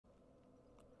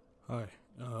Hi,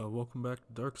 welcome back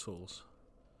to Dark Souls.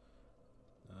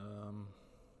 Um,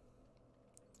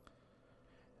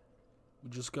 we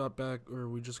just got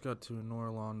to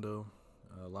Norlondo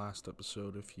last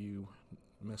episode. If you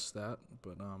missed that,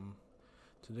 but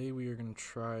today we are gonna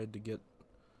try to get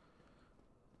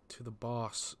to the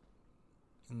boss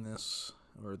in this,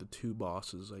 or the two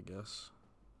bosses, I guess,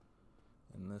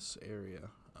 in this area.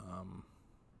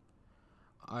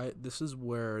 This is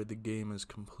where the game is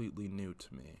completely new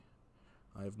to me.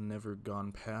 I've never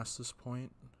gone past this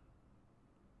point,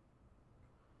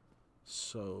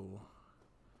 so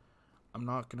I'm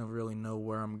not gonna really know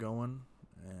where I'm going,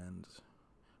 and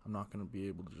I'm not gonna be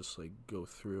able to just like go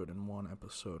through it in one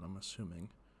episode, I'm assuming.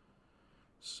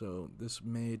 So this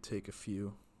may take a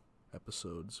few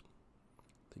episodes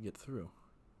to get through.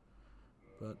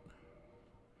 But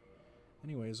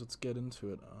anyways, let's get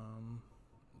into it.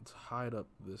 Let's hide up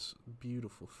this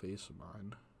beautiful face of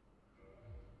mine.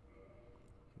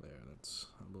 There, that's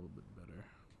a little bit better.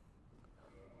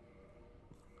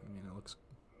 I mean, it looks...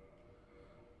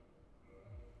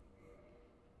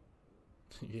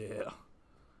 yeah,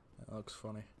 that looks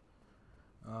funny.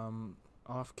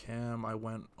 Off cam, I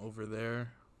went over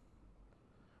there.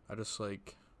 I just,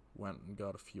 like, went and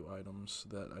got a few items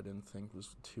that I didn't think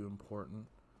was too important.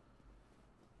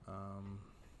 And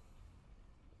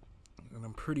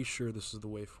I'm pretty sure this is the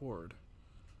way forward.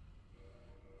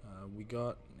 We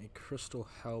got a crystal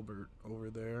halberd over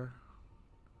there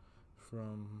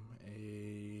from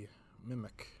a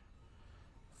mimic.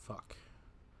 Fuck.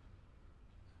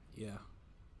 Yeah.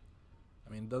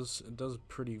 I mean, it does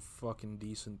pretty fucking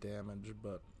decent damage,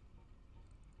 but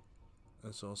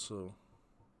it's also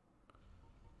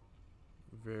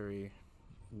very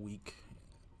weak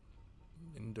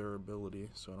in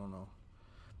durability, so I don't know.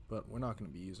 But we're not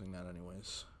going to be using that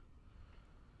anyways.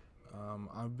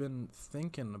 I've been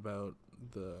thinking about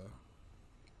the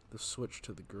switch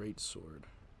to the great sword.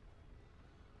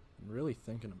 I'm really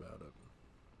thinking about it.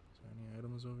 Is there any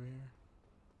items over here?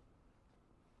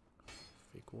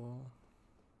 Fake wall.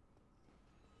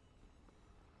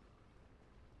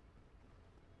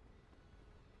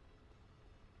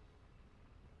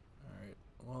 Alright,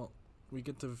 well, we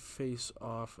get to face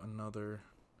off another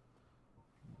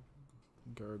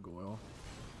gargoyle.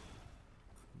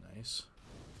 Nice.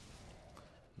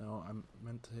 No, I'm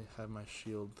meant to have my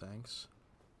shield, thanks.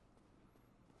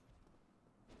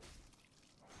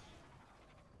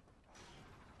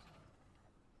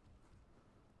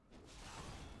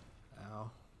 Ow.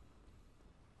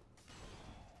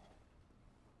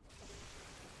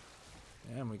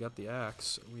 And we got the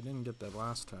axe. We didn't get that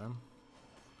last time,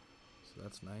 so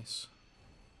that's nice.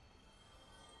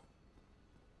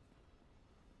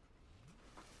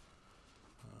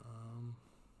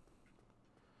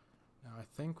 Now I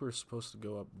think we're supposed to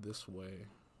go up this way.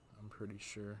 I'm pretty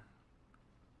sure,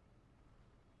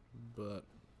 but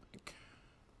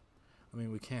I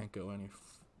mean we can't go any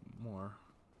more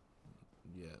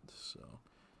yet. So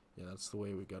yeah, that's the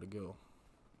way we gotta go.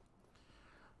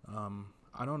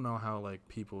 I don't know how like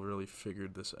people really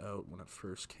figured this out when it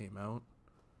first came out,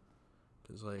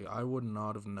 because like I would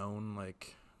not have known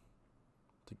like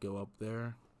to go up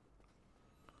there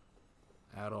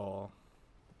at all,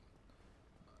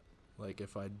 like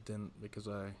if I didn't, because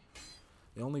the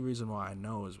only reason why I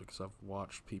know is because I've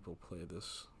watched people play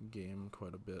this game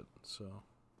quite a bit. So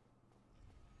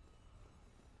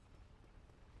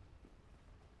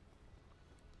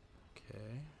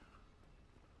okay,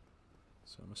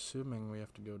 so I'm assuming we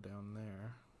have to go down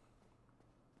there.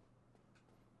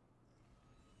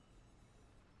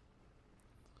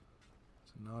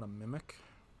 It's not a mimic.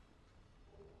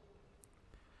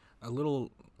 A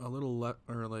little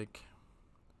like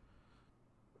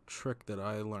trick that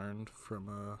I learned from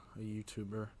a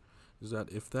YouTuber is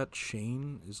that if that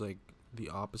chain is like the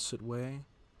opposite way,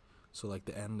 so like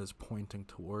the end is pointing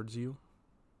towards you,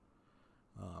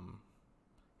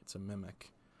 it's a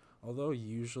mimic. Although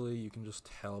usually you can just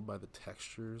tell by the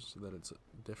textures that it's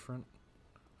different,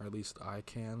 or at least I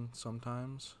can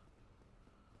sometimes.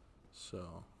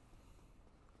 So,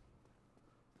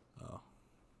 oh,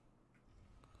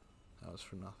 that was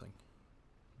for nothing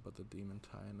but the demon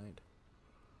titanite.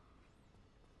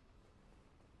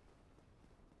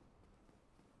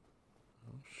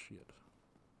 Oh shit.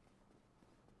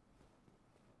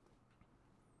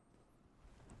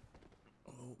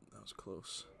 Oh, that was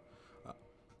close.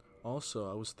 Also,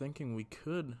 I was thinking we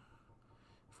could,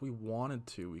 if we wanted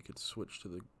to, we could switch to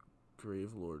the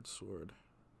Gravelord sword,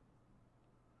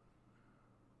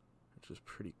 which is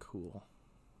pretty cool.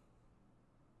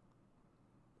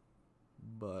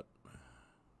 But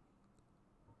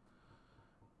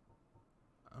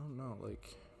I don't know,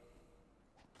 like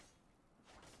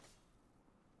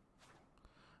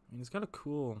mean, he's got a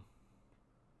cool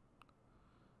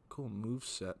move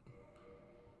set,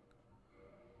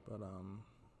 but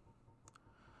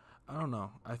I don't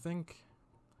know. I think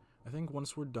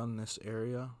once we're done this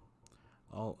area,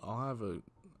 I'll have a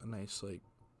nice like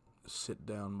sit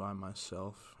down by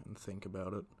myself and think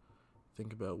about it.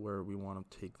 Think about where we want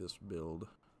to take this build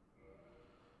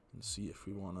and see if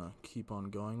we want to keep on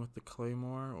going with the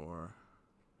Claymore or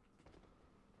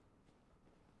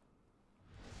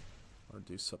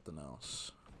do something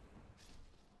else.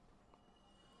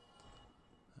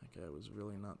 That guy was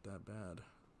really not that bad.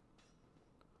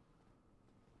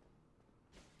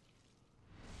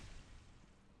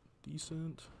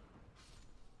 Decent.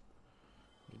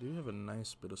 We do have a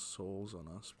nice bit of souls on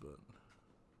us, but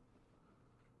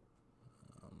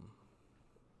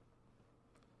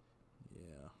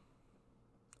yeah,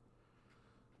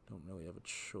 don't really have a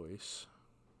choice.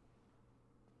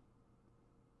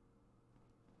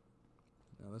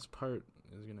 Now this part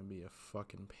is gonna be a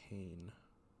fucking pain.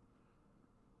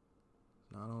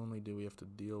 Not only do we have to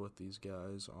deal with these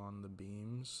guys on the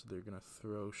beams, they're gonna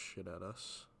throw shit at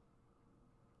us.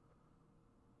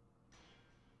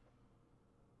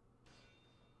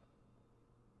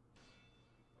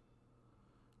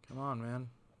 Come on, man.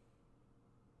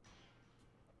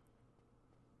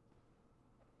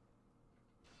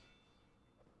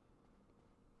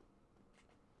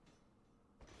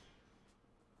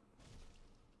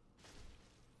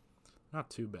 Not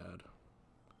too bad.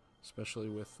 Especially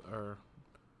with our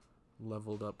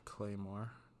leveled up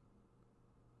Claymore.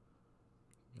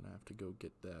 Gonna have to go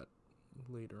get that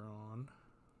later on.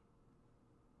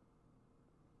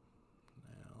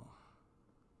 Now,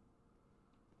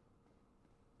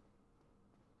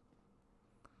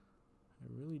 I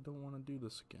really don't want to do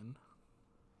this again.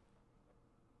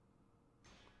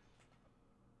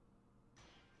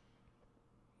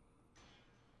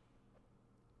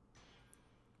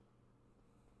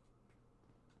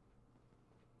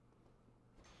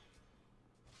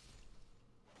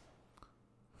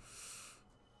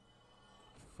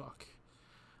 Fuck.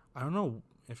 I don't know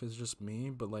if it's just me,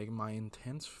 but like my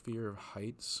intense fear of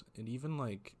heights, it even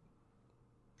like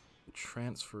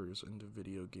transfers into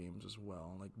video games as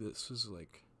well. Like this is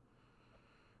like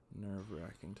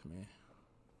nerve-wracking to me.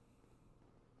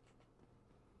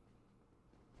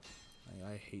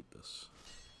 I hate this.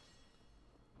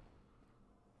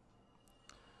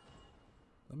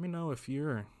 Let me know if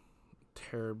you're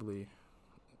terribly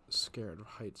scared of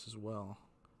heights as well,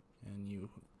 and you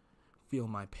feel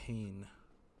my pain.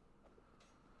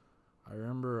 I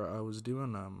remember I was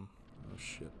doing, oh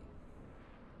shit.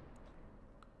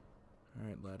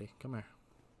 Alright, laddie, come here.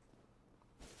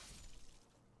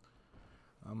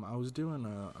 I was doing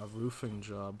a roofing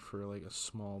job for like a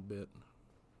small bit.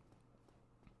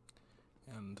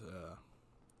 And,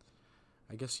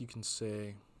 I guess you can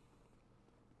say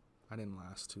I didn't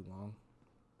last too long.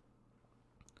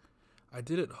 I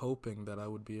did it hoping that I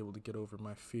would be able to get over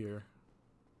my fear.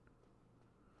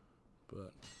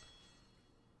 But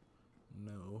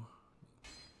no.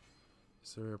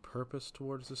 Is there a purpose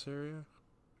towards this area?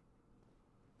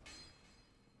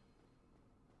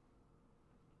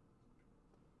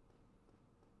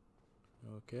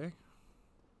 Okay.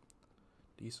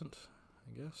 Decent,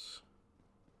 I guess.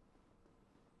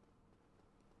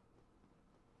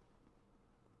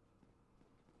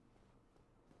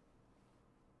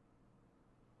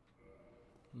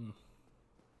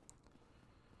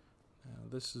 Now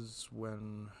this is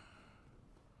when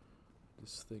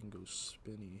this thing goes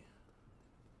spinny.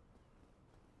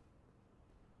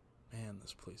 Man,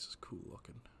 this place is cool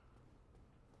looking.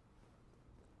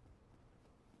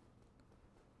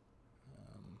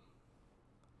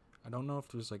 I don't know if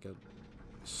there's like a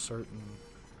certain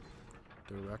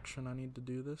direction I need to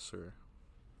do this, or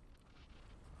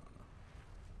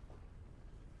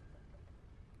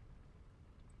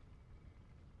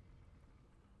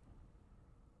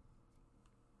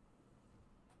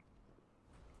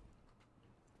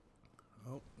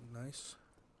oh, nice.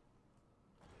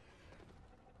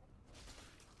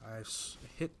 I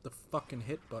hit the fucking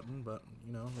hit button, but,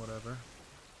 you know, whatever.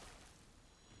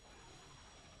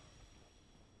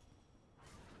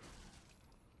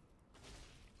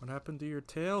 What happened to your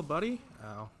tail, buddy?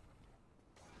 Ow.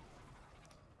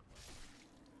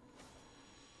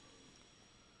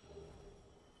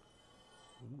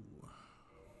 Ooh.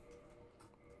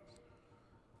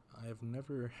 I have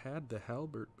never had the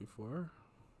halberd before.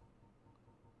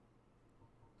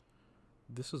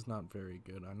 This is not very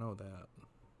good, I know that.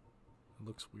 It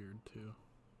looks weird too.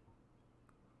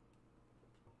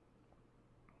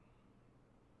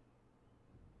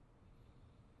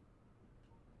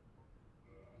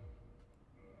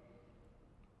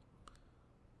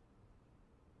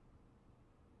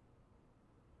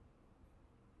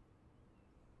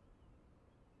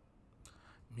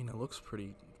 I mean, it looks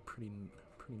pretty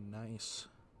nice.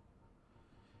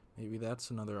 Maybe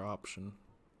that's another option.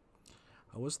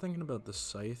 I was thinking about the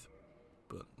scythe,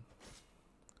 but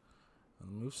the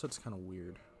moveset's kind of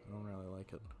weird. I don't really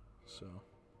like it, so...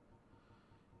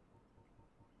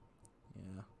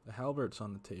 Yeah, the halbert's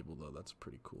on the table, though. That's a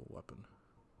pretty cool weapon.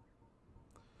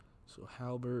 So,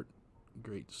 halbert,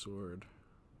 great sword.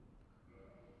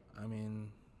 I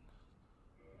mean...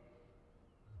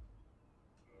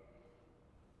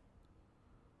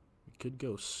 we could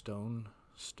go stone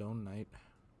knight.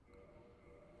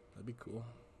 That'd be cool.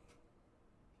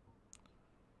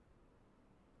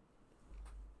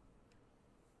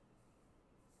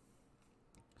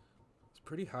 It's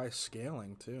pretty high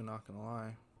scaling, too, not gonna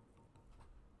lie.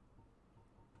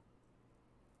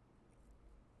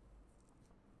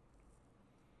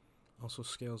 Also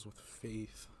scales with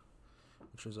faith,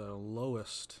 which is our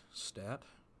lowest stat.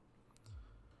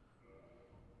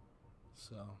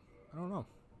 So, I don't know.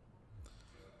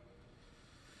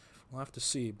 We'll have to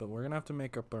see, but we're gonna have to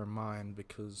make up our mind,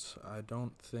 because I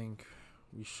don't think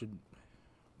we should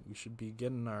be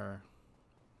getting our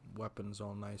weapons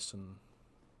all nice and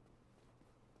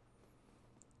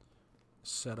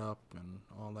set up and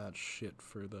all that shit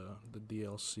for the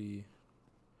DLC,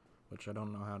 which I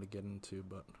don't know how to get into,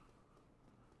 but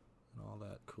and all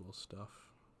that cool stuff,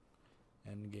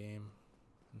 end game,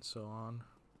 and so on.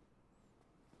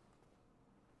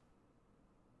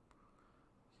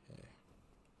 Okay.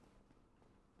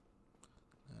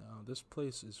 Now this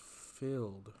place is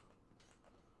filled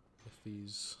with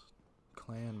these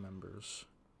clan members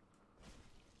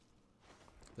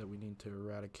that we need to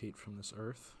eradicate from this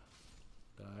earth.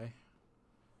 Die.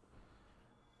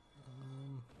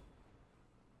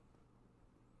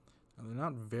 And they're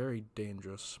not very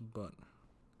dangerous, but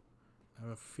I have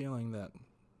a feeling that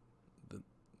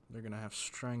they're gonna have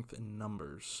strength in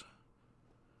numbers.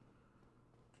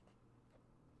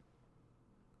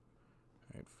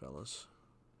 Alright, fellas.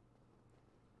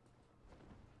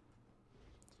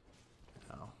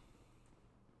 Now.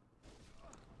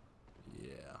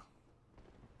 Yeah.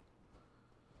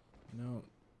 You know,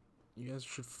 you guys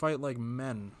should fight like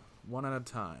men, one at a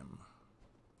time.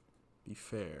 Be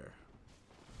fair.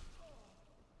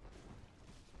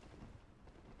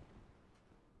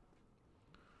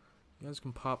 You guys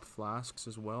can pop flasks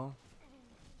as well.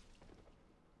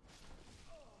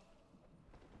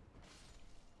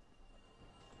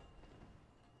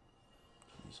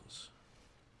 Jesus.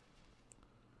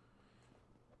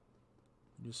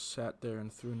 You just sat there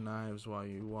and threw knives while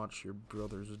you watched your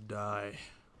brothers die.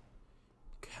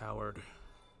 Coward.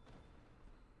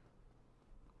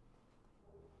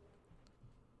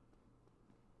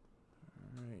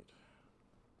 Alright.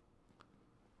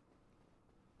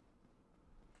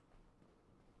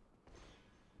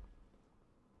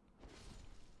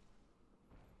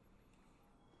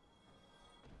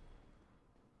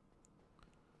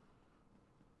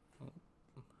 Oh,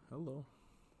 hello.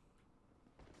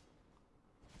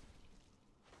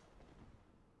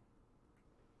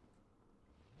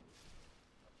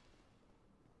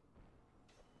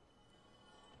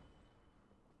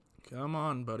 Come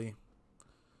on, buddy.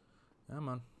 Come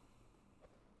on.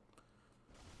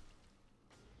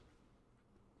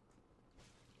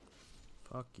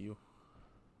 Fuck you.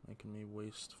 Making me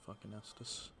waste fucking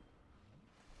Estus.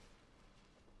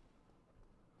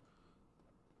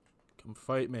 Come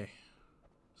fight me.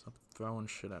 Stop throwing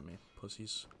shit at me,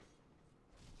 pussies.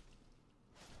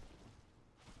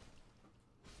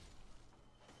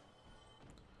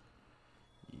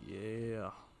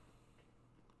 Yeah.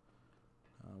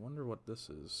 I wonder what this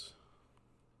is.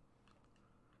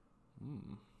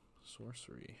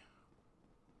 Sorcery.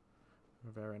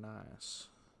 Very nice.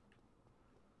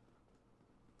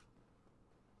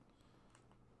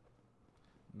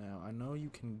 Now, I know you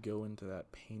can go into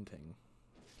that painting.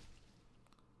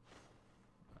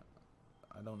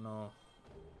 I don't know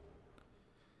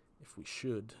if we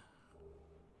should.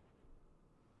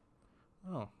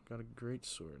 Oh, got a great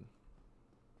sword.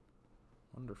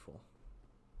 Wonderful.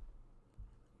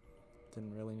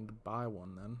 Didn't really need to buy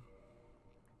one then.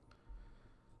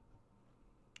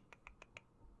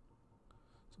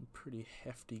 Some pretty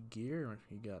hefty gear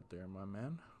you got there, my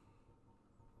man.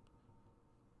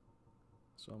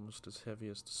 It's almost as heavy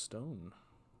as the stone.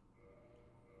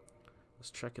 Let's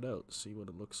check it out, see what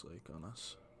it looks like on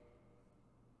us.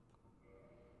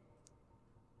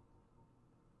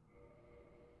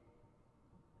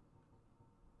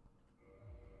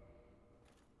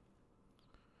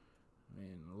 I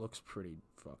mean, it looks pretty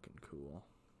fucking cool.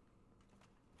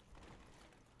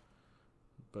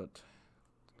 But,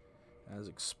 as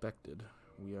expected,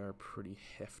 we are pretty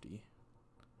hefty.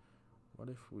 What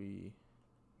if we...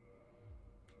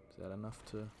 Is that enough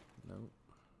to... Nope.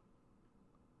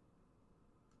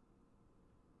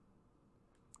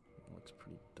 It looks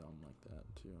pretty dumb like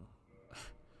that, too.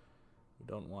 We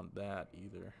don't want that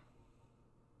either.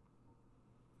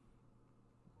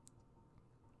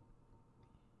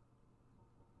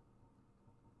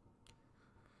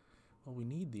 Well, we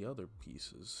need the other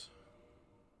pieces.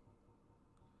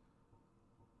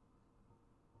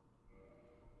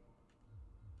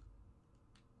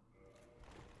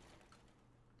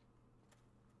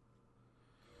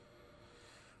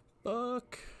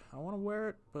 Fuck! I want to wear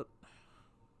it, but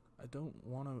I don't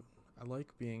want to... I like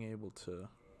being able to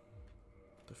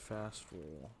fast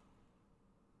roll.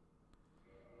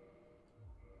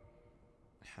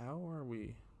 How are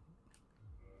we...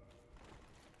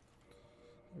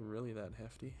 Really that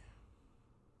hefty?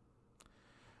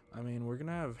 I mean, we're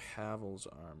gonna have Havel's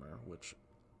armor, which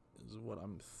is what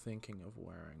I'm thinking of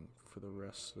wearing for the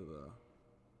rest of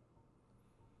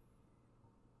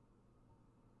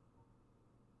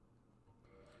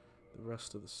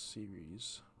the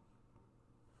series,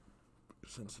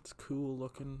 since it's cool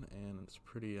looking and it's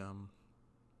pretty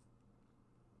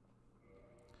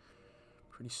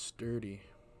sturdy.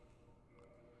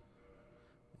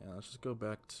 Yeah, let's just go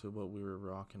back to what we were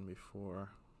rocking before,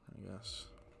 I guess.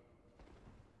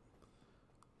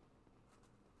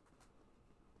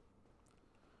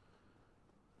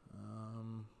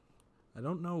 I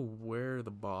don't know where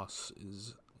the boss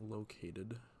is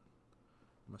located.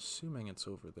 I'm assuming it's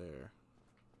over there,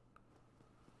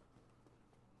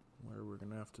 where we're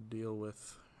gonna have to deal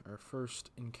with our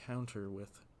first encounter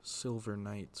with Silver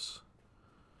Knights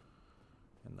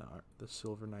and the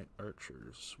Silver Knight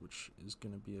Archers, which is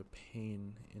gonna be a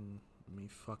pain in me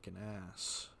fucking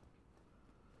ass.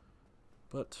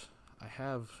 But I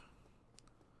have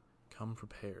come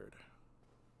prepared.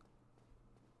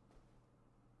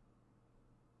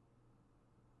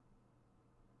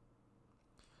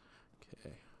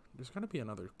 Okay, there's gonna be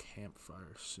another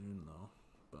campfire soon though,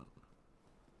 but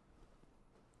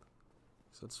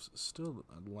so it's still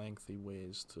a lengthy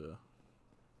ways to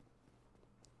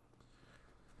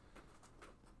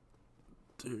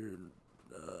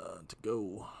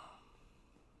go.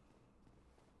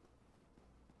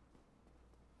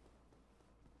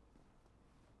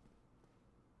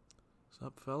 What's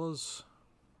up, fellas?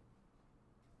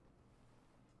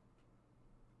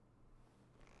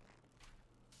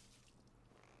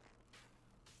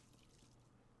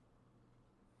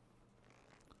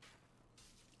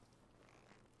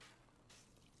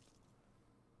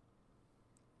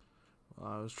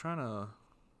 Well, I was trying to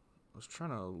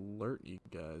alert you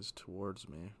guys towards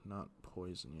me, not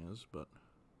poison yous, but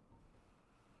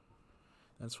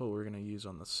that's what we're gonna use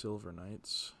on the Silver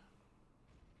Knights.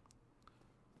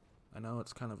 I know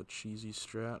it's kind of a cheesy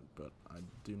strat, but I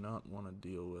do not want to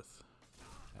deal with...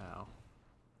 Ow.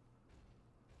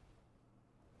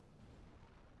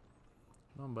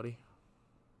 Come on, buddy.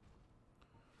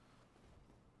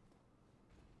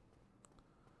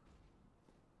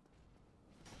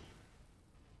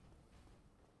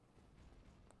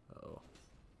 Uh-oh.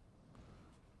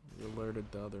 We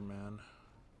alerted the other man.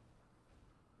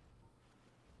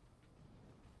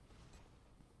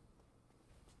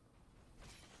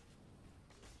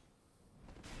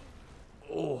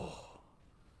 Oh!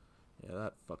 Yeah,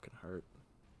 that fucking hurt.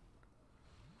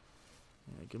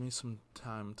 Yeah, give me some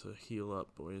time to heal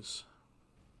up, boys.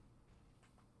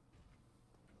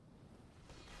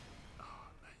 Oh,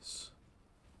 nice.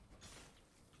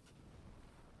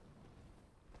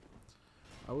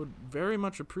 I would very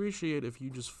much appreciate if you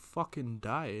just fucking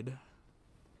died.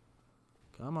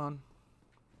 Come on.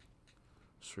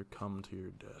 Succumb to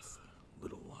your death,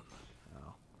 little one.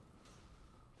 Ow.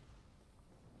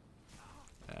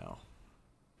 Ow.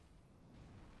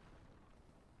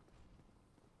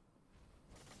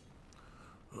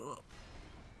 Ugh.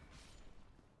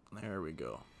 There we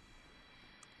go.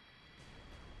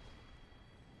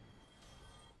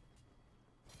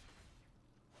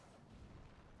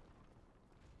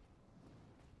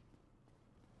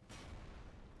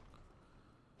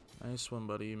 Nice one,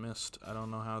 buddy. You missed. I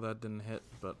don't know how that didn't hit,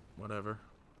 but whatever.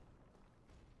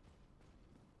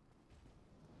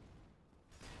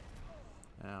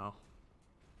 Ow.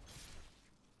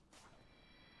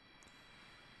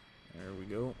 There we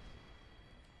go.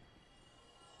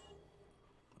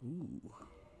 Ooh.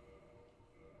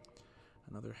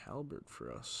 Another halberd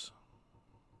for us.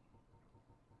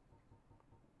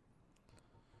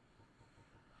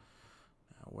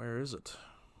 Now, where is it?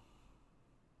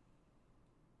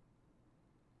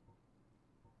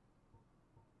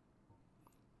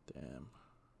 Damn.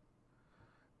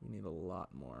 We need a lot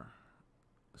more.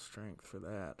 strength for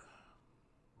that.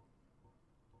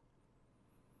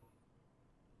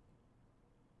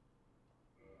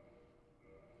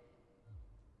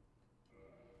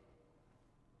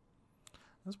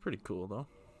 That's pretty cool, though.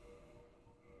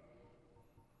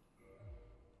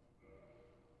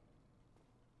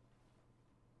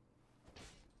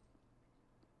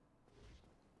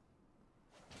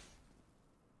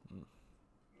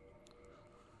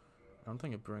 I don't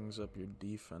think it brings up your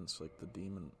defense like the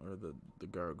demon or the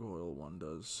gargoyle one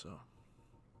does, so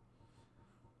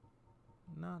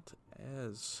not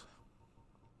as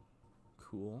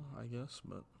cool, I guess,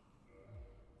 but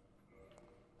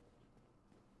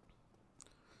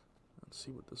let's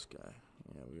see what this guy.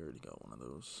 Yeah, we already got one of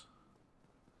those.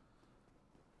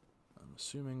 I'm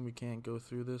assuming we can't go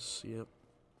through this. Yep.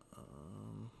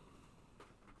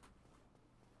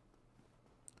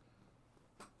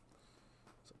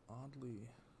 It's oddly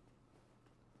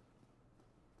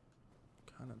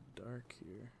kind of dark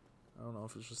here. I don't know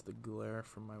if it's just the glare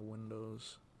from my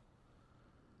windows.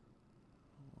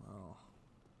 Wow.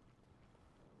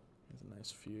 Here's a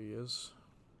nice furious.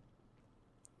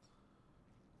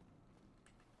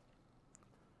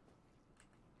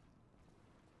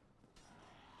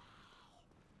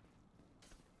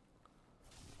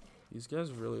 These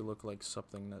guys really look like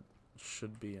something that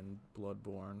should be in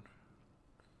Bloodborne.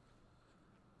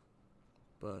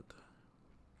 But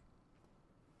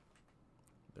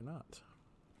they're not.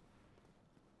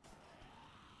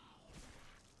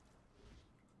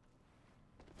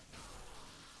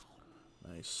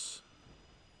 Nice.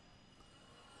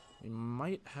 We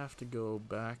might have to go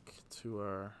back to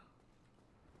our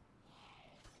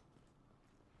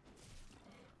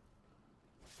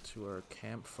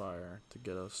campfire to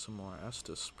get us some more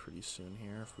Estus pretty soon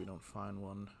here if we don't find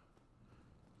one.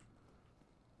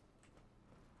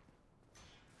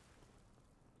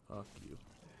 Fuck you.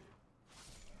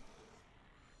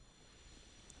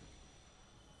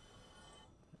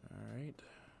 Alright.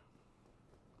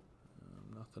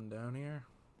 Nothing down here.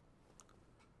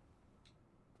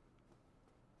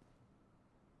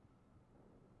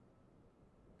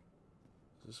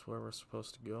 Is this where we're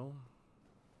supposed to go?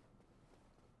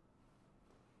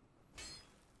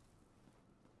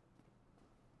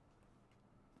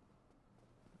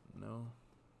 No.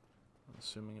 I'm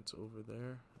assuming it's over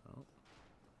there. Oh.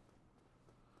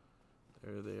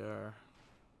 There they are.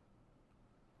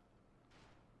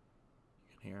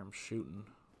 You can hear them shooting.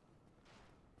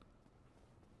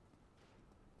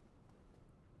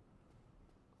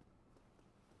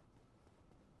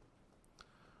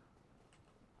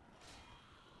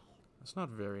 That's not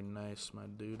very nice, my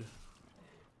dude.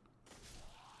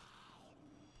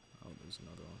 Oh, there's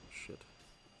another one. Shit.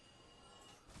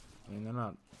 I mean, they're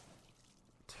not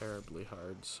terribly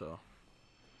hard, so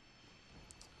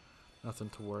nothing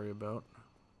to worry about.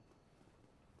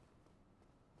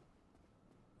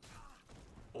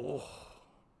 Oh.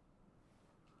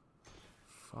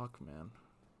 Fuck, man.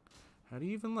 How do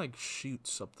you even, like, shoot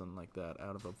something like that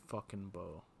out of a fucking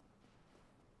bow?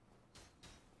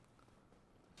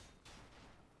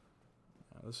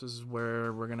 Now, this is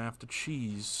where we're gonna have to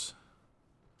cheese.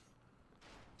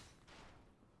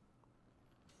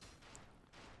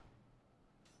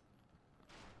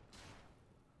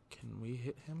 Can we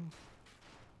hit him?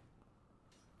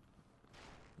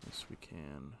 Yes, we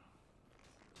can.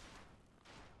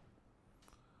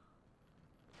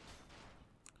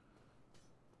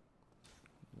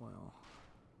 Well.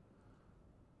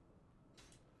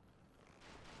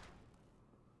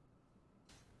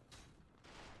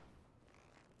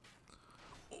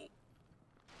 Oh.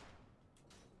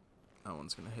 That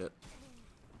one's gonna hit.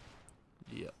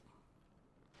 Yep.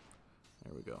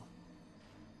 There we go.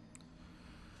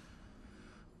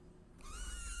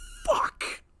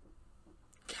 Fuck!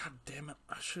 God damn it.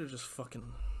 I should have just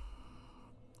fucking...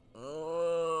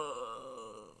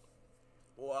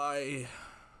 Why?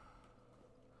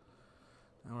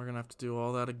 Now we're gonna have to do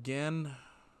all that again.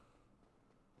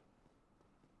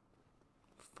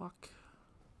 Fuck.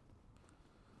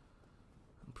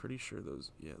 I'm pretty sure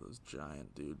those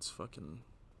giant dudes fucking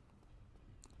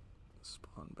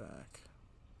spawn back.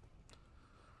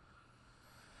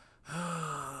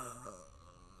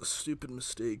 Stupid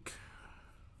mistake.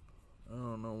 I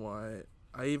don't know why.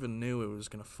 I even knew it was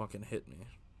gonna fucking hit me.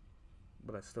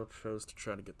 But I still chose to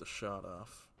try to get the shot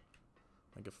off.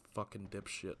 Like a fucking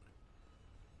dipshit.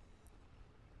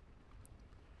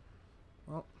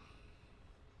 Well.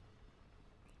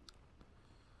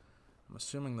 I'm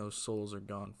assuming those souls are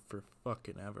gone for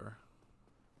fucking ever.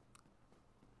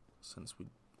 Since we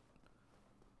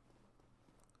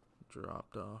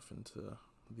dropped off into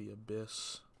the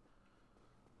abyss.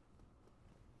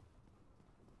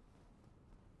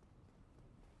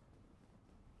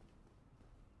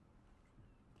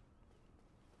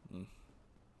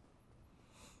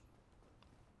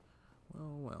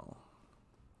 Oh well.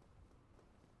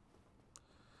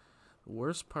 The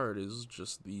worst part is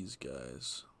just these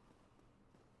guys.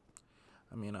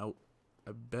 I mean, I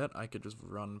bet I could just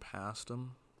run past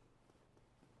them.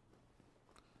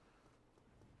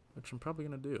 Which I'm probably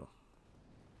gonna do.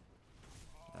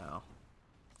 Ow.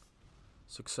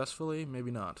 Successfully?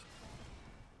 Maybe not.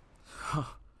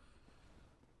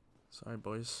 Sorry,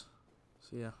 boys.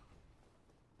 See ya.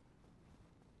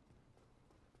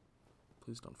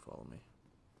 Please don't follow me.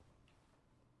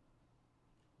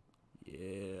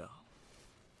 Yeah.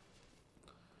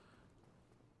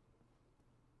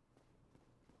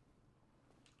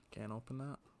 Can't open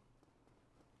that?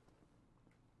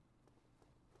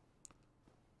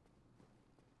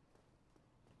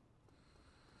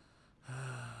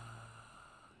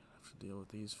 Have to deal with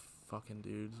these fucking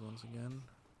dudes once again.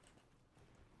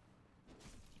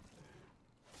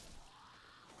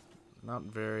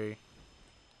 Not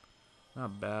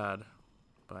bad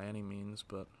by any means,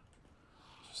 but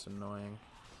it's just annoying.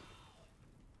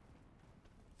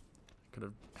 Could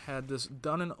have had this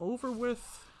done and over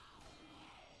with,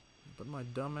 but my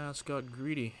dumbass got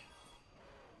greedy.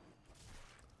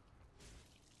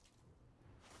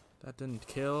 That didn't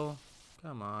kill.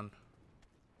 Come on.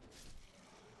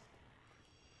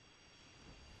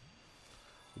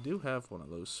 We do have one of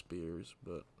those spears,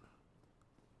 but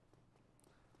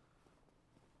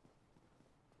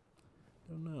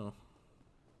don't know.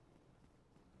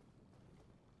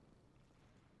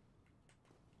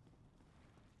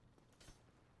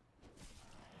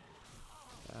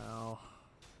 Ow.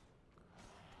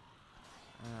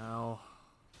 Ow.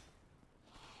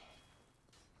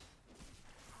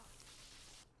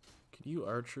 Could you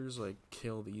archers, like,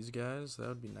 kill these guys? That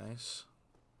would be nice.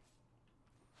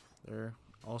 They're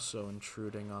also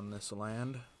intruding on this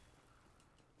land.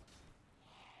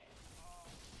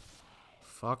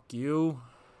 Fuck you.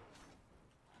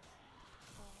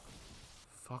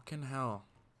 Fucking hell.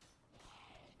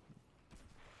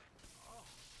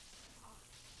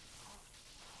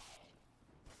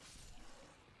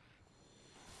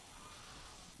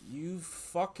 You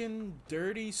fucking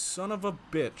dirty son of a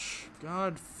bitch.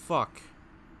 God fuck.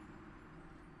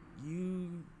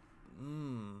 You...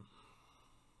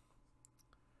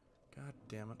 God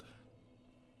damn it.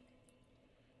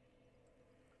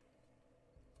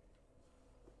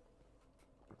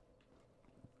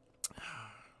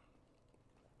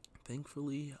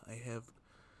 Thankfully, I have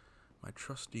my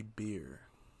trusty beer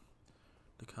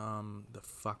to calm the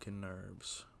fucking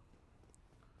nerves.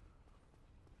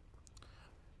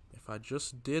 If I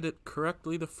just did it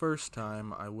correctly the first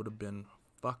time, I would have been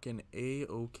fucking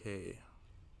A-okay.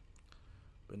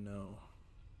 But no.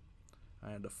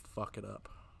 I had to fuck it up.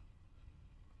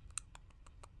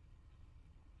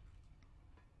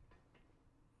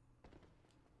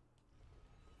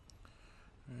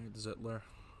 Alright, Zettler.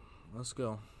 Let's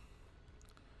go.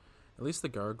 At least the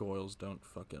gargoyles don't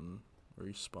fucking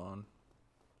respawn.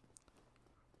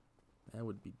 That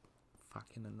would be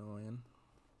fucking annoying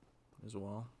as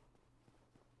well.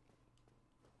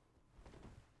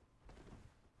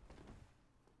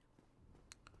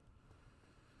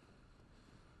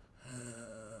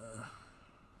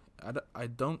 I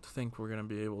don't think we're gonna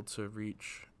be able to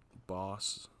reach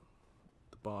the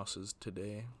bosses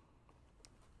today.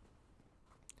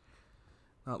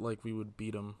 Not like we would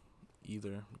beat them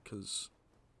either, because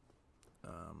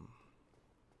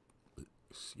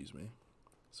excuse me,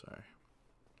 sorry.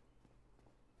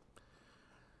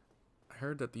 I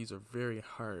heard that these are very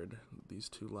hard, these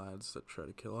two lads that try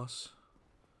to kill us.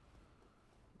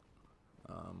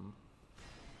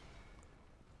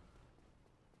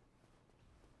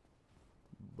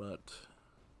 But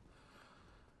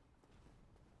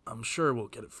I'm sure we'll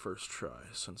get it first try,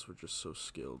 since we're just so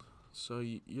skilled. So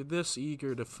you're this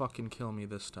eager to fucking kill me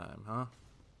this time, huh?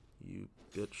 You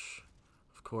bitch.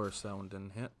 Of course that one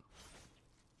didn't hit.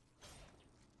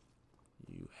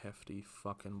 You hefty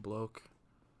fucking bloke.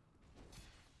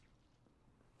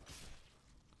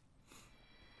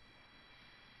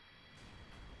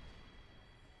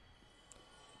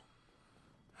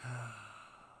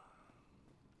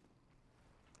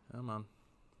 Come on.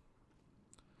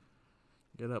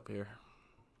 Get up here.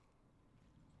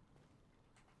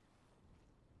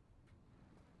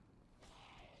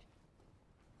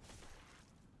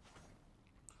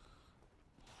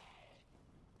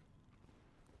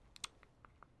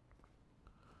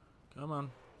 Come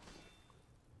on.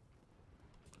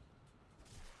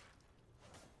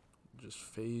 Just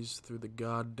phase through the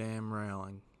goddamn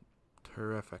railing.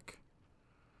 Terrific.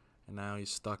 And now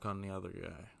he's stuck on the other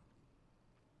guy.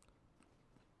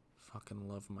 Fucking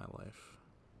love my life.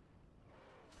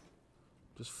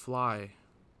 Just fly.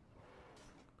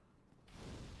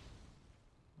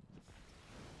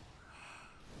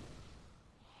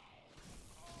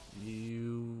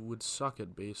 You would suck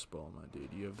at baseball, my dude.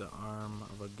 You have the arm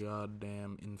of a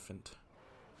goddamn infant.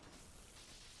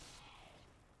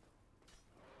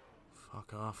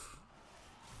 Fuck off.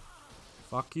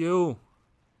 Fuck you!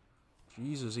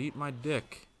 Jesus, eat my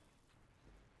dick.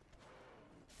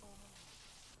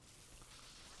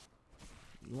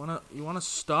 You wanna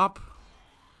stop?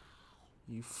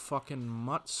 You fucking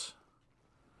mutts.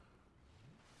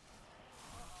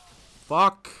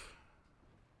 Fuck!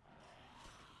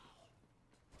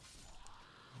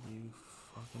 You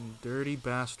fucking dirty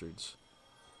bastards.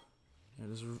 Yeah,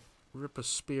 just rip a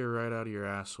spear right out of your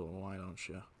asshole, why don't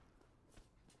you?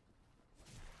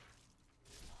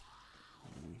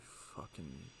 You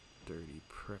fucking dirty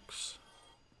pricks.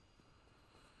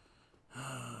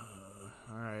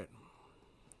 Alright.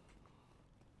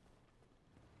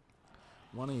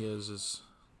 One of his is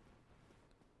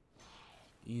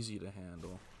easy to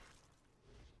handle.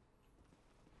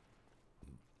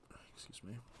 Excuse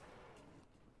me.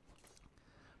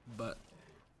 But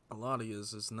a lot of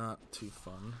his is not too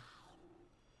fun.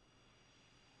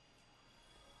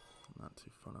 Not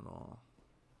too fun at all.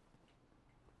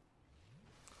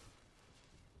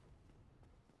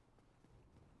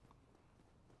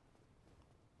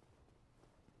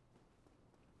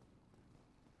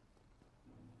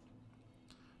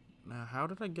 Now, how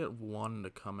did I get one to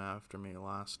come after me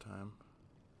last time?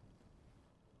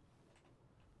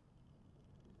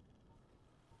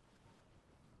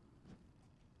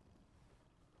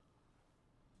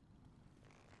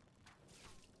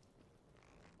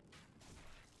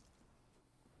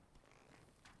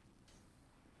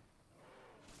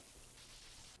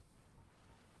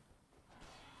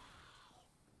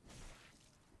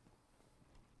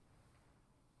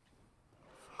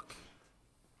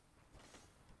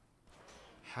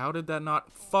 How did that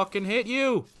not fucking hit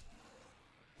you?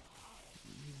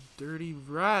 You dirty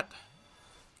rat.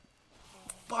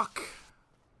 Fuck.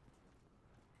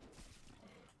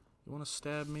 You wanna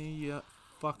stab me, you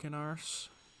fucking arse?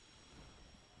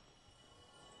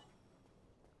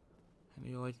 And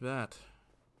you like that?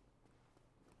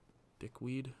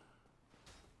 Dickweed.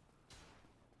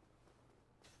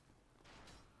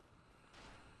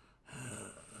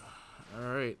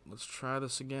 Alright, let's try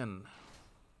this again.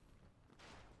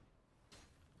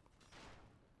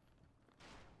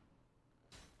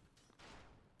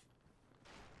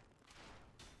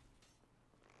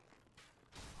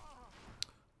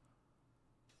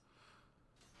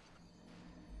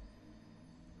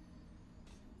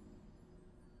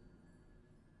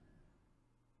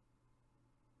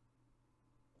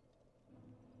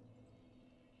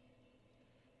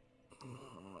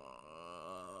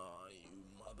 You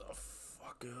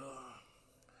motherfucker.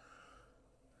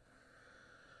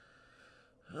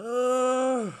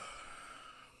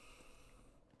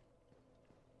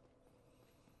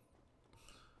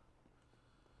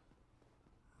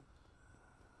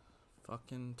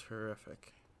 Fucking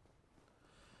terrific.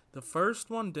 The first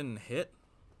one didn't hit.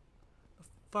 The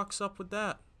fuck's up with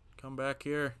that? Come back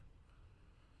here.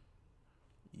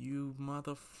 You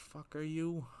motherfucker,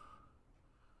 you.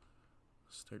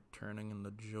 Start turning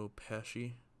into Joe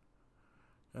Pesci.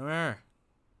 Come here.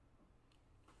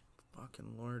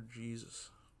 Fucking Lord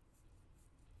Jesus.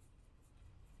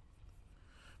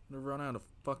 I'm gonna run out of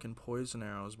fucking poison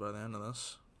arrows by the end of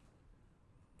this.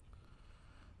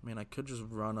 I mean, I could just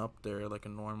run up there like a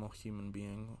normal human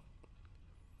being.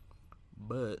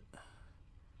 But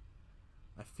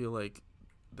I feel like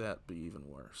that'd be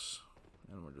even worse.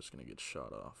 And we're just gonna get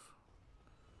shot off.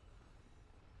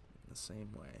 In the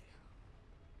same way.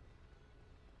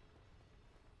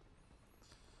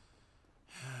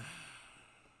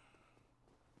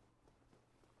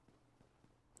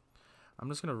 I'm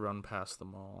just gonna run past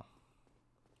them all.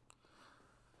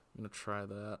 I'm gonna try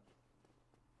that.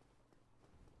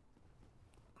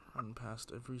 Run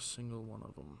past every single one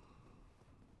of them.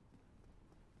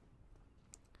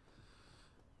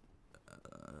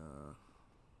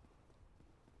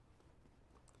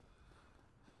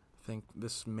 I think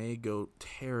this may go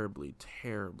terribly,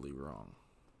 terribly wrong.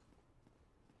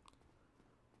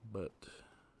 But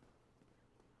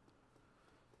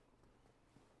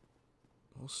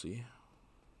we'll see.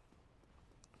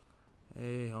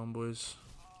 Hey, homeboys.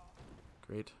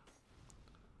 Great.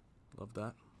 Love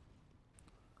that.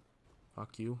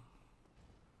 Fuck you.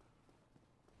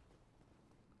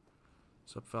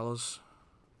 What's up, fellas?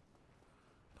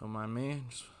 Don't mind me.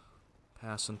 Just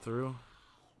passing through.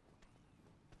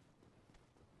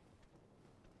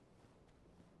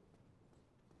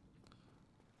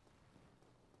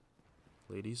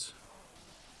 Ladies.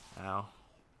 Ow.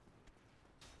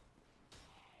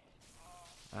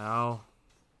 Ow.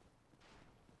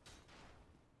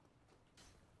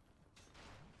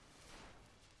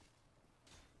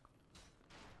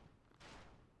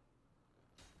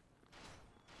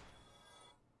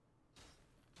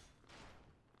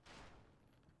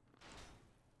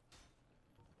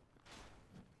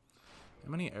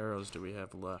 How many arrows do we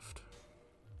have left?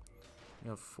 We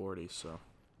have 40, so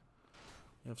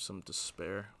we have some to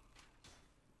spare.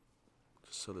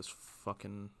 Just so this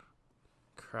fucking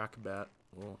crackbat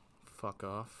will fuck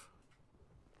off.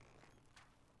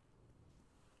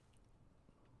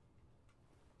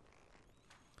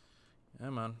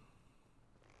 Come on.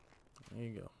 There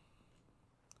you go.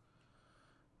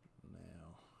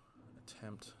 Now,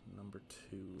 attempt number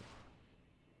 2.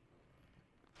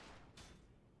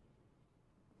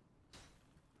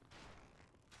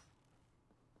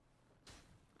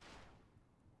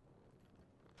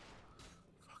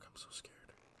 Fuck, I'm so scared.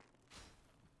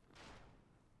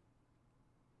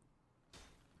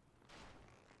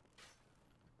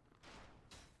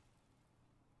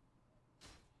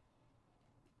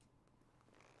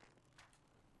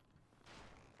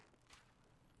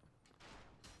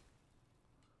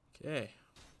 Okay.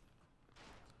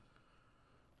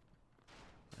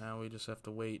 Now we just have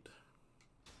to wait.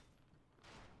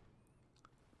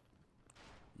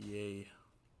 Yay.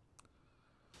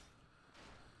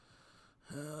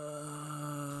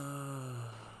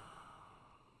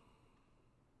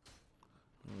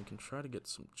 We can try to get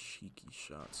some cheeky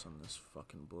shots on this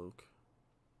fucking bloke.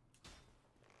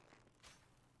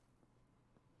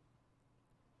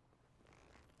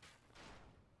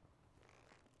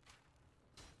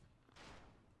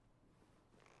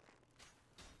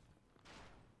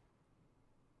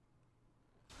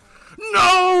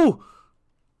 No!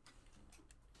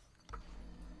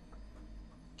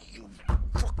 You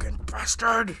fucking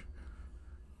bastard!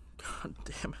 God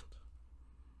damn it.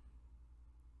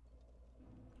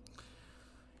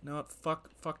 You know what?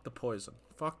 Fuck the poison.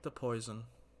 Fuck the poison.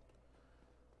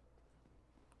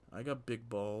 I got big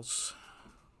balls.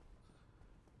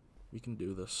 We can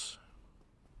do this.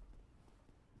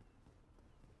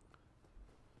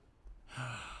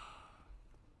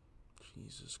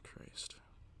 Jesus Christ.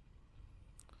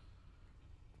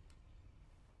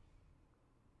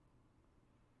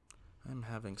 I'm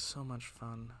having so much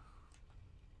fun.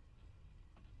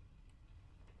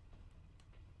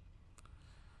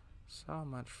 So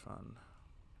much fun.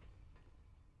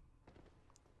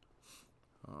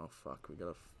 Oh fuck, we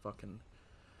gotta fucking...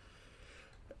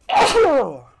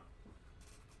 Oh!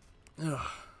 Ugh,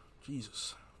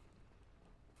 Jesus.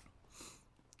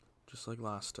 Just like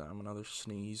last time, another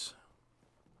sneeze.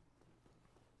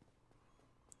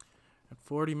 At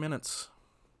 40 minutes.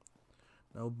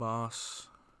 No boss.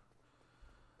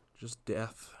 Just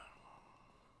death.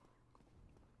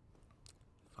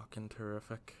 Fucking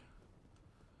terrific.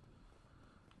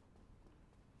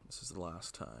 This is the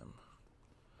last time.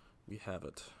 We have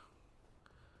it.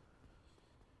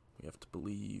 We have to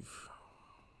believe.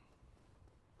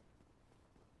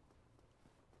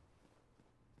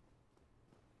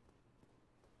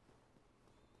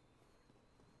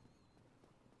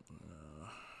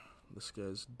 This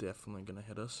guy's definitely gonna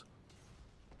hit us.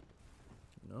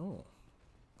 No.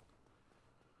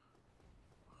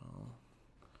 Oh.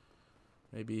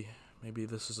 Maybe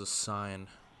this is a sign.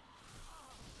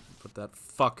 But that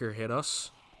fucker hit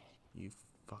us. You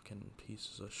fucking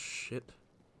pieces of shit.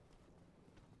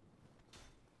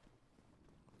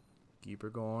 Keep her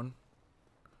going.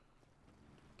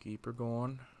 Keep her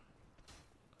going.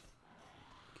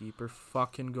 Keep her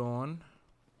fucking going.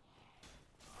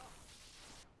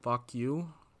 Fuck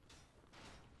you.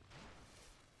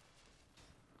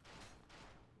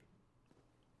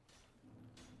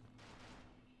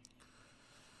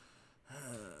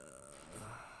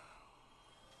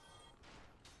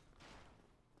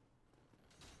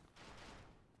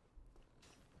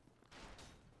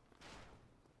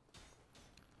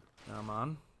 Come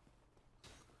on.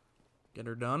 Get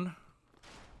her done.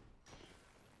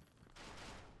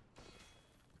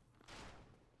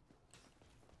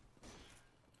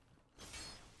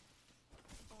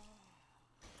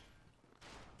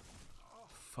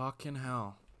 Fucking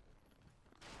hell.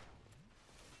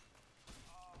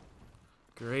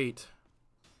 Great.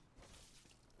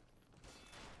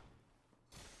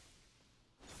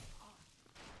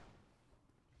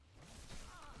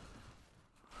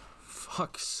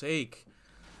 Fuck's sake.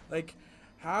 Like,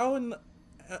 how in the...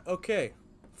 okay.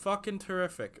 Fucking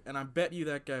terrific. And I bet you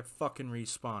that guy fucking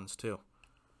respawns, too.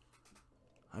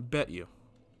 I bet you.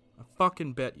 I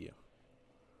fucking bet you.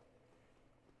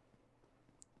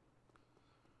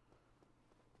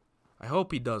 I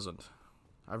hope he doesn't.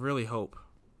 I really hope.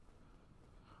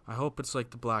 I hope it's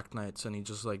like the Black Knights and he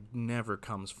just, like, never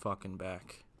comes fucking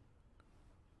back.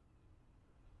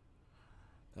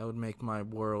 That would make my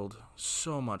world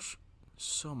so much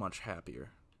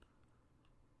happier.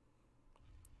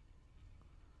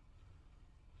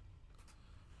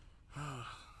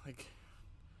 Like,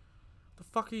 the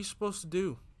fuck are you supposed to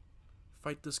do?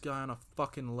 Fight this guy on a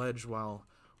fucking ledge while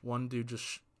one dude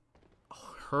just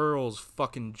hurls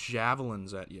fucking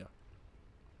javelins at you.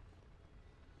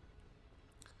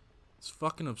 It's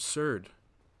fucking absurd.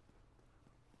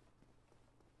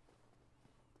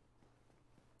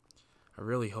 I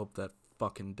really hope that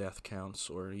fucking death counts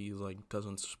or he like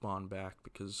doesn't spawn back,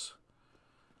 because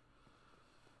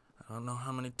I don't know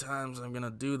how many times I'm gonna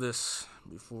do this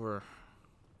before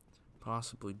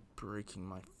possibly breaking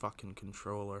my fucking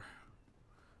controller,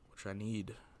 which I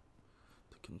need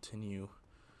to continue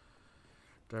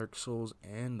Dark Souls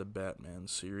and the Batman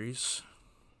series,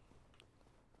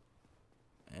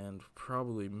 and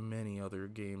probably many other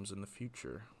games in the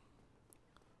future.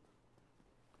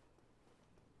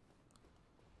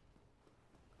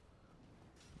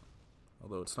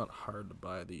 Although it's not hard to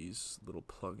buy these little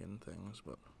plug-in things,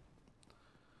 but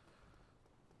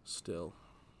still.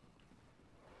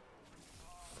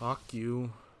 Fuck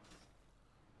you.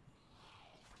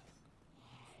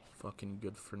 Fucking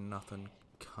good for nothing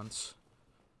cunts.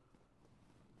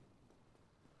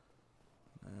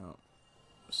 Now,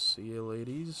 see you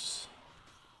ladies.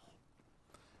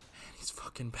 And he's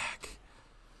fucking back.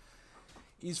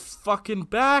 He's fucking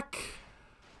back!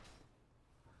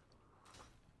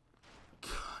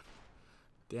 God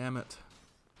damn it.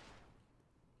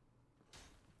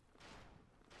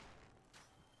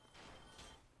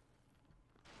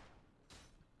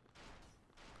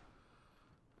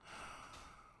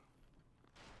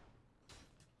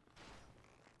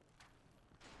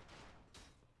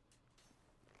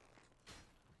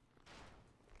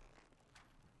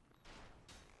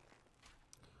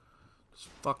 Just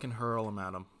fucking hurl him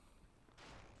at him.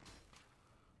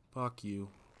 Fuck you.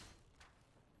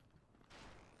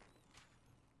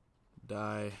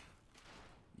 Die,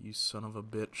 you son of a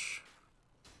bitch.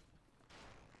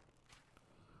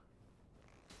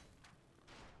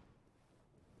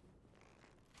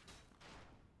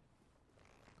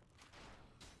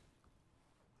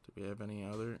 Do we have any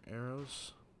other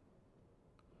arrows?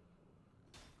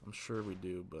 I'm sure we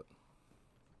do, but...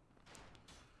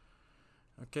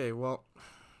 Okay, well...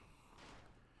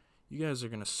 You guys are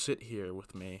gonna sit here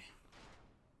with me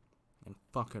and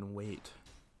fucking wait.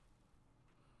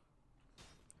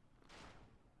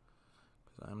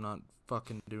 Because I'm not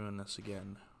fucking doing this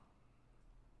again.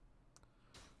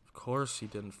 Of course he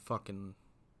didn't fucking...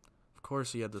 Of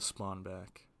course he had to spawn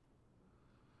back.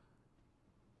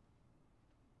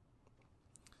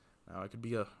 Now I could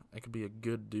be a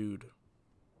good dude.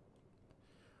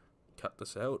 Cut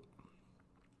this out.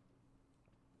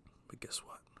 But guess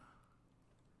what?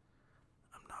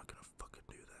 I'm not gonna fucking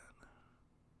do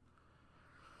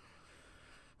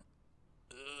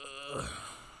that. Ugh.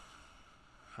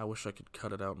 I wish I could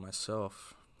cut it out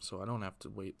myself, so I don't have to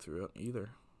wait through it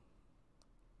either.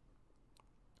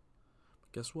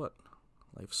 But guess what?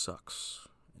 Life sucks,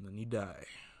 and then you die.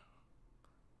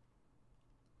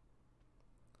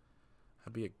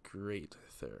 I'd be a great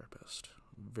therapist.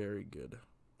 Very good.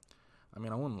 I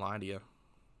mean, I wouldn't lie to you.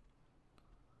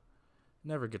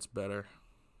 Never gets better.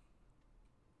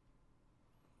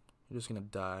 You're just gonna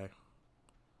die.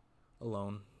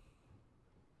 Alone.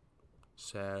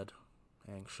 Sad,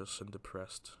 anxious, and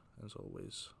depressed, as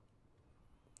always.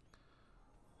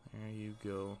 There you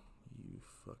go, you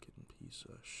fucking piece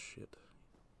of shit.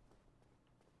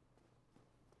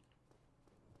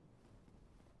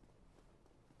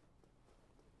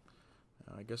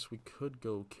 Now, I guess we could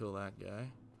go kill that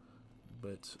guy,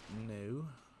 but no,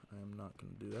 I'm not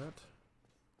gonna do that.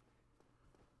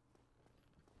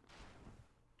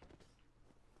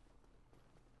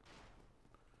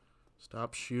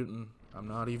 Stop shooting. I'm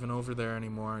not even over there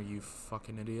anymore, you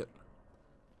fucking idiot.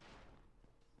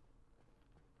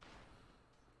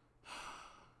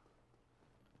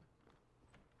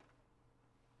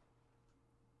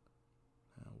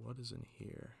 Now, what is in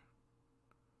here?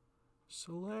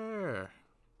 Solaire!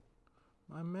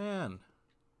 My man!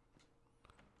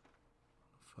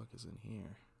 What the fuck is in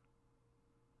here?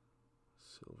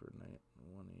 Silver Knight,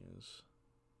 one is.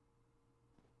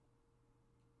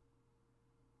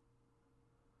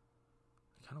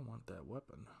 I kind of want that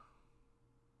weapon.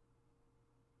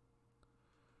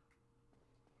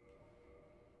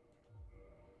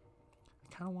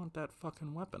 I kind of want that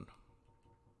fucking weapon.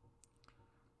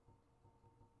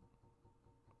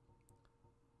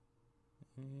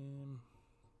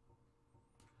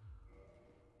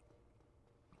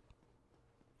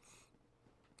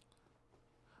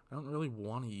 I don't really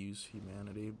want to use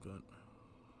humanity, but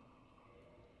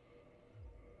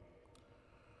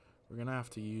we're gonna have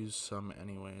to use some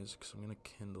anyways, because I'm gonna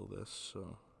kindle this,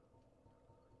 so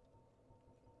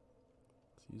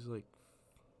let's use like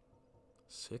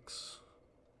 6.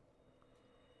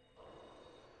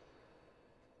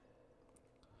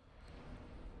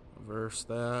 Reverse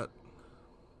that.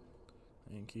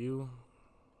 Thank you.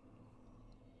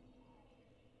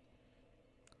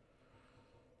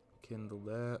 Kindle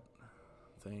that.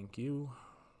 Thank you.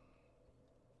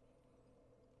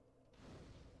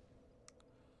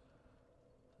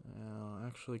 Now,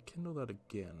 actually, kindle that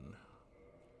again.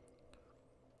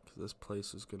 Because this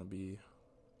place is going to be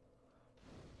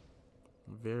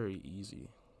very easy.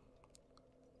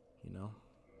 You know?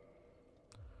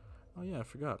 Oh yeah, I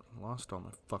forgot. Lost all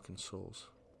my fucking souls.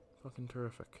 Fucking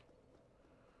terrific.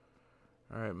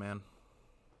 Alright, man.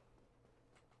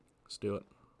 Let's do it.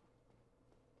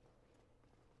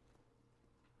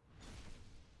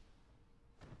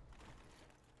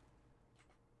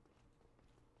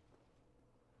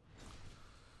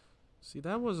 See,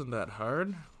 that wasn't that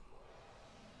hard.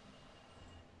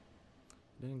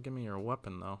 Didn't give me your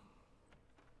weapon, though.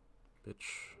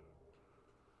 Bitch.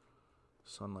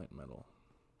 Sunlight metal.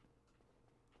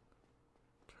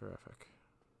 Terrific.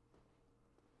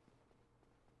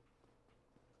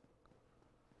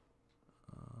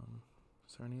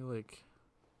 Is there any, like...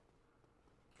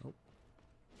 Oh.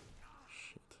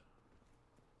 Shit.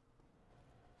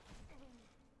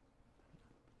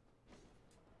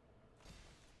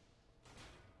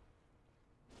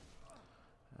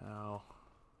 Ow.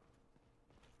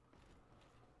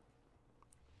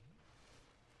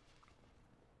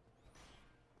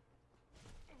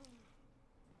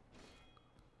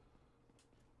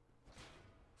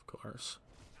 Of course.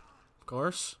 Of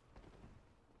course.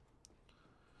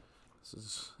 This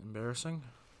is embarrassing.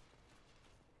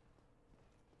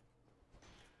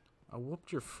 I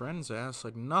whooped your friend's ass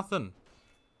like nothing.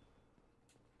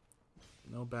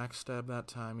 No backstab that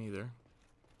time either.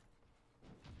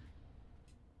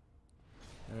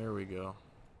 There we go.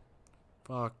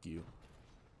 Fuck you.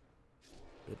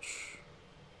 Bitch.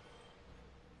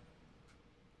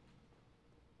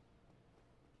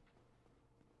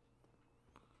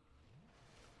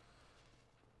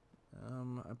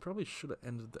 I probably should have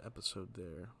ended the episode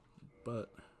there,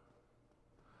 but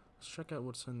let's check out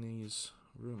what's in these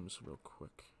rooms real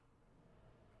quick.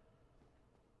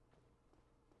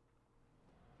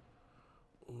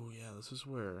 Oh yeah, this is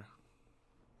where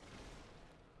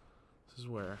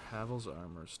Havel's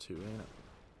armor's too, ain't it?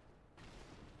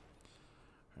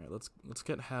 Alright, let's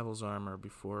get Havel's armor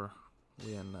before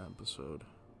we end the episode.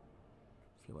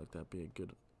 I feel like that'd be a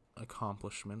good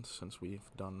accomplishment since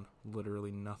we've done literally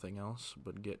nothing else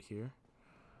but get here.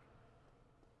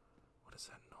 What is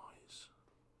that noise?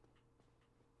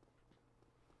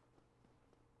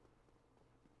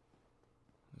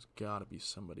 There's gotta be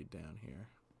somebody down here.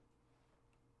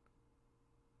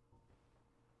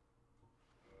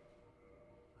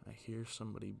 I hear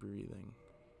somebody breathing.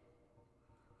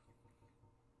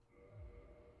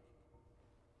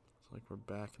 It's like we're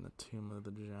back in the Tomb of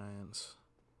the Giants.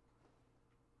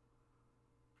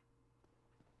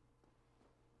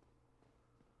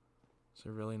 Is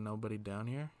there really nobody down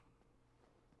here?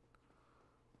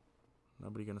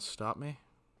 Nobody gonna stop me?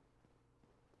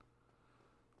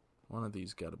 One of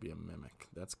these gotta be a mimic.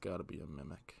 That's gotta be a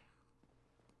mimic.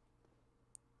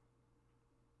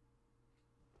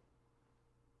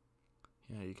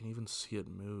 Yeah, you can even see it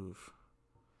move.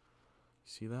 You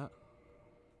see that?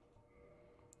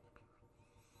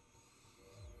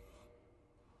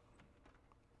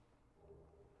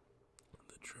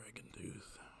 The dragon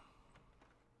tooth.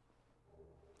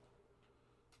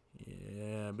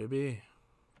 Yeah, baby.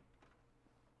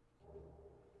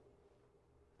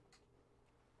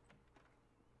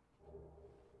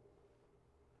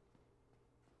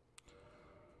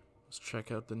 Let's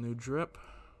check out the new drip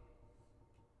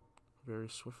very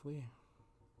swiftly.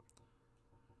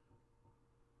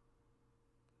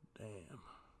 Damn.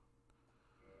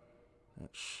 That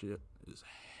shit is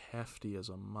hefty as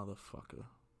a motherfucker.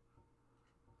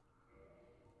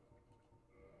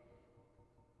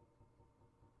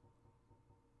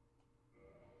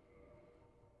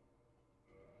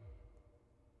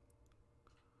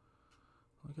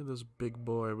 Look at this big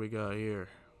boy we got here.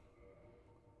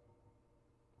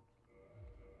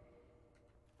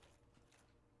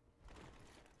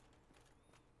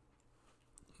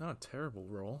 Not a terrible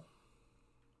roll.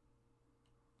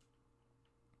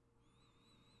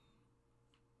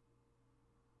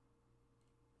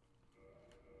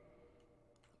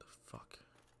 What the fuck?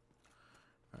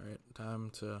 Alright,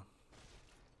 time to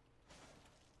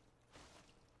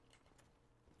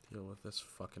deal with this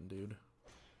fucking dude.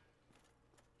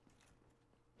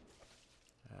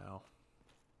 Ow.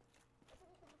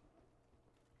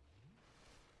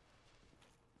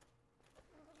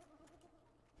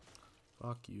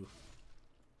 Fuck you.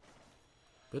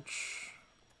 Bitch.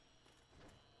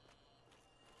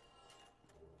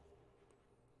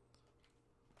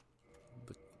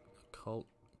 The Occult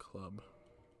Club.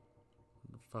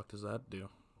 What the fuck does that do?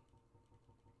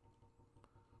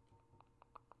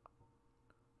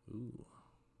 Ooh.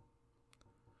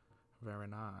 Very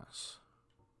nice.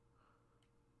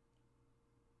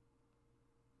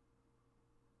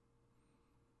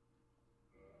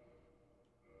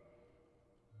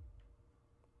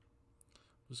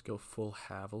 Just go full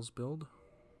Havels build.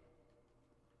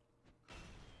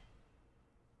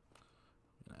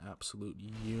 An absolute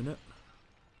unit.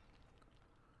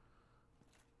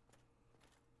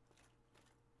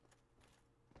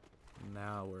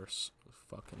 Now we're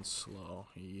fucking slow.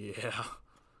 Yeah.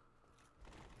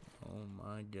 Oh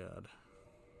my god.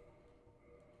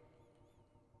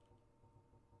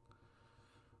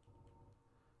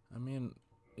 I mean,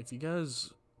 if you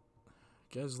guys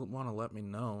want to let me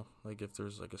know, like if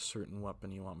there's like a certain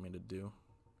weapon you want me to do,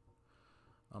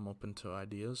 I'm open to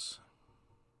ideas.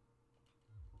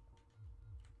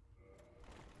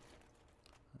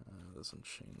 Doesn't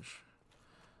change.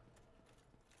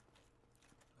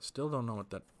 Still don't know what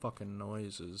that fucking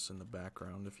noise is in the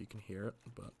background, if you can hear it,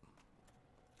 but...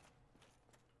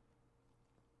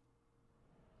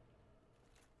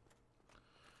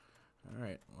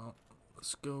 Alright, well,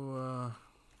 let's go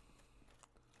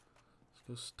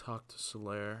talk to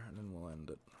Solaire, and then we'll end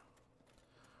it.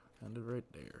 End it right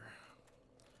there.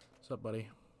 What's up, buddy?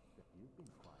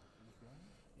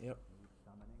 Yep.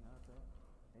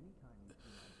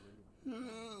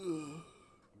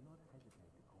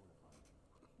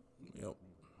 Yep.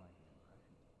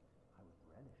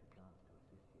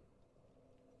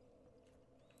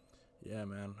 Yeah,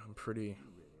 man, I'm pretty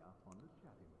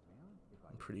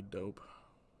dope.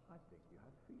 I think you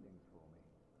have feelings for me.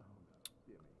 Oh no,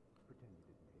 dear me. Pretend you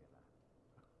didn't hear that.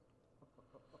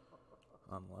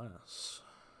 Unless...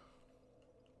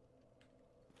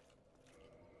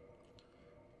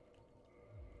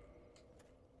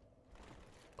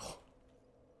 Oh.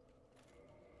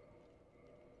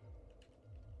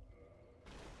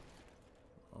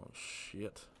 Oh,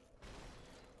 shit.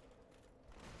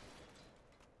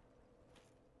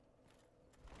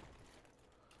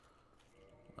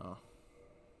 Oh.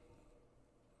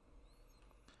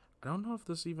 I don't know if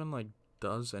this even, like,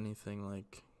 does anything,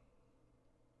 like...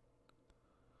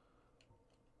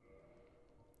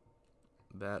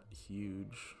 that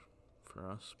huge for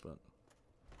us, but...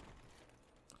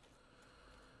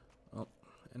 Well,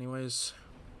 anyways...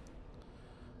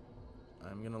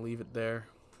 I'm gonna leave it there.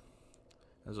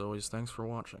 As always, thanks for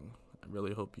watching. I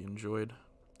really hope you enjoyed.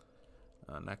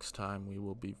 Next time we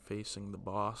will be facing the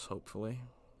boss, hopefully.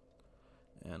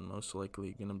 And most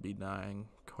likely gonna be dying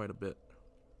quite a bit.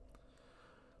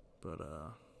 But,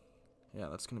 yeah,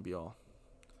 that's gonna be all.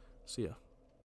 See ya.